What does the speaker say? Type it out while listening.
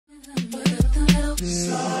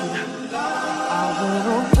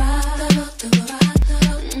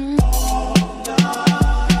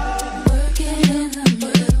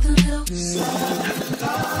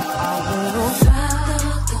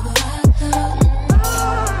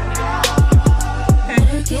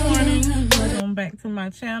back to my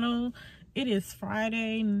channel. It is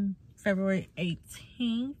Friday, February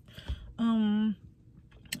 18th.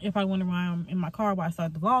 If I wonder why I'm in my car, why I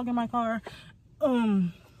started the vlog in my car,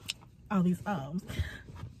 all these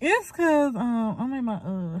it's because I'm in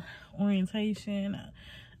my orientation.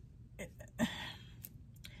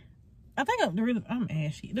 I think the reason I'm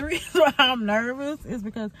ashy, the reason why I'm nervous is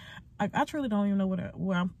because I truly don't even know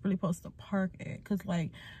where I'm really supposed to park at, because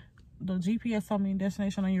like the GPS told me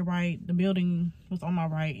destination on your right, the building was on my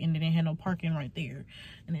right, and then they had no parking right there,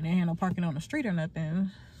 and then they had no parking on the street or nothing.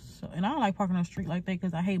 So, and I don't like parking on the street like that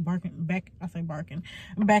because I hate backing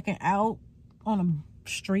out on a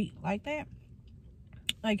street like that.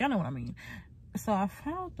 Like, I know what I mean. So I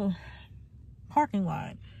found the parking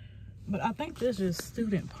lot, but I think this is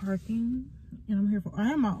student parking, and I'm here for, I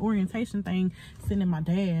have my orientation thing sitting in my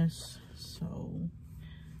dash, so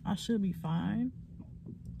I should be fine.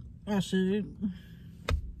 I should.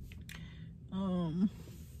 I'm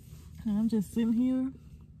just sitting here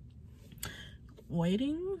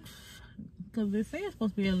waiting because they say it's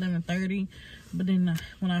supposed to be 11:30, but then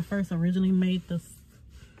when I first originally made the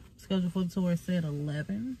schedule for the tour, it said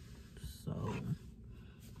 11. So,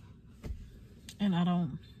 and I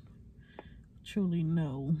don't truly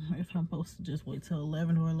know if I'm supposed to just wait till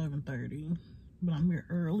 11 or 11:30, but I'm here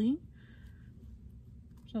early,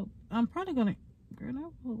 so I'm probably gonna, girl, I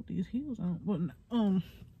put these heels on, but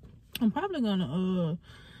I'm probably gonna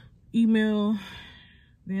email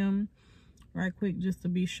them right quick just to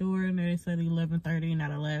be sure, and they said 11:30,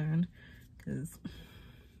 not 11, because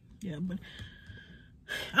yeah. But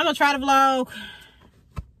I'm gonna try to vlog.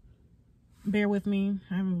 Bear with me,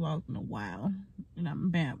 I haven't vlogged in a while, and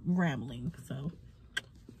I'm rambling, so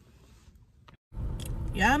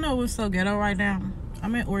yeah. I know it's so ghetto right now.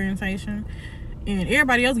 I'm at orientation, and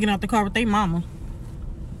everybody else getting out the car with their mama.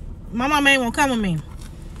 My mama ain't won't come with me.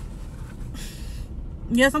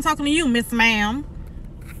 Yes, I'm talking to you, Miss Ma'am.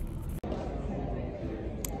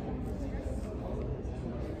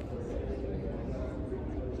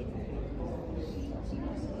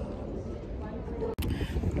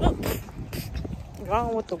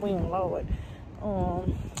 Gone with the wind, Lord.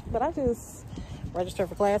 But I just registered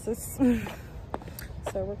for classes.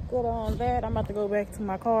 So we're good on that. I'm about to go back to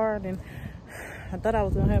my car. Then I thought I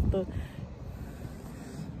was gonna have to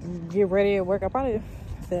get ready at work. I probably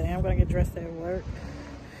said I'm gonna get dressed at work.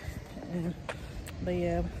 But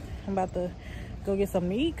yeah, I'm about to go get something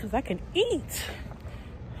to eat because I can eat.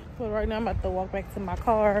 But right now I'm about to walk back to my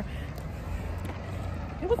car.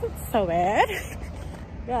 It wasn't so bad.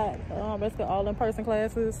 Got basically all in-person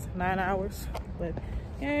classes, 9 hours. But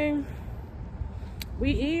yeah,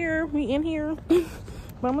 we in here.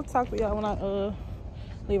 But I'm gonna talk to y'all when I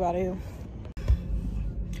leave out of here.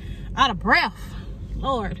 Out of breath,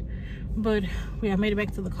 Lord. But we have made it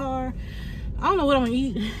back to the car. I don't know what I'm gonna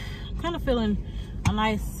eat. I'm kind of feeling a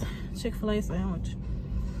nice Chick-fil-A sandwich.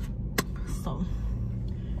 So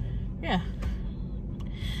yeah.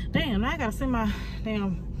 Damn, now I gotta send my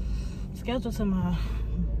damn schedule to my.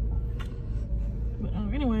 But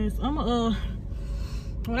anyways, I'm gonna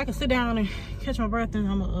when I can sit down and catch my breath, then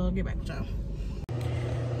I'm gonna get back with y'all.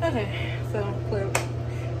 Okay, so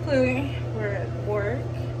clearly we're at work.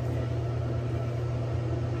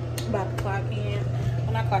 About to clock in.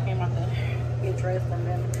 I'm not clocking, I'm about to get dressed, and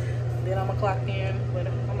then I'm gonna clock in. But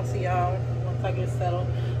I'm gonna see y'all once I get settled.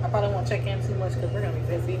 I probably won't check in too much because we're gonna be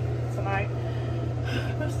busy tonight.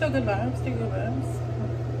 But still good vibes, still good vibes.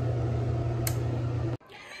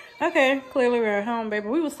 Okay, clearly we're at home, baby.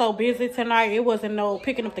 We were so busy tonight. It wasn't no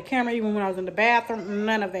picking up the camera even when I was in the bathroom.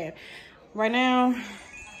 None of that. Right now,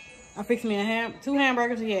 I'm fixing me two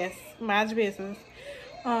hamburgers. Yes, mind your business.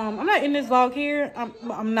 I'm not in this vlog here.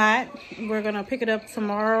 I'm not. We're gonna pick it up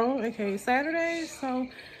tomorrow, okay, Saturday. So I'm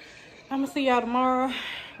gonna see y'all tomorrow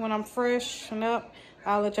when I'm fresh and up.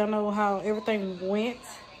 I'll let y'all know how everything went.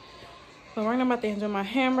 So right now I'm about to enjoy my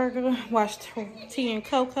hamburger, watch Tea and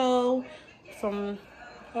Coco, some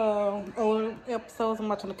old episodes. I'm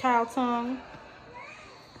watching the Cow Tongue.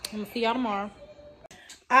 I'm gonna see y'all tomorrow.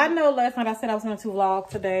 I know last night I said I was going to vlog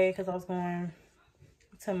today because I was going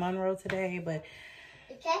to Monroe today, but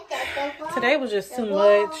today was just too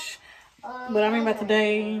much. But I mean, by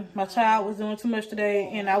today, my child was doing too much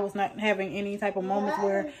today, and I was not having any type of moments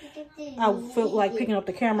where I felt like picking up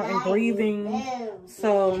the camera and breathing.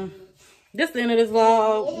 So this is the end of this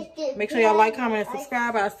vlog. Make sure y'all like, comment, and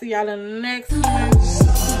subscribe. I'll see y'all in the next one.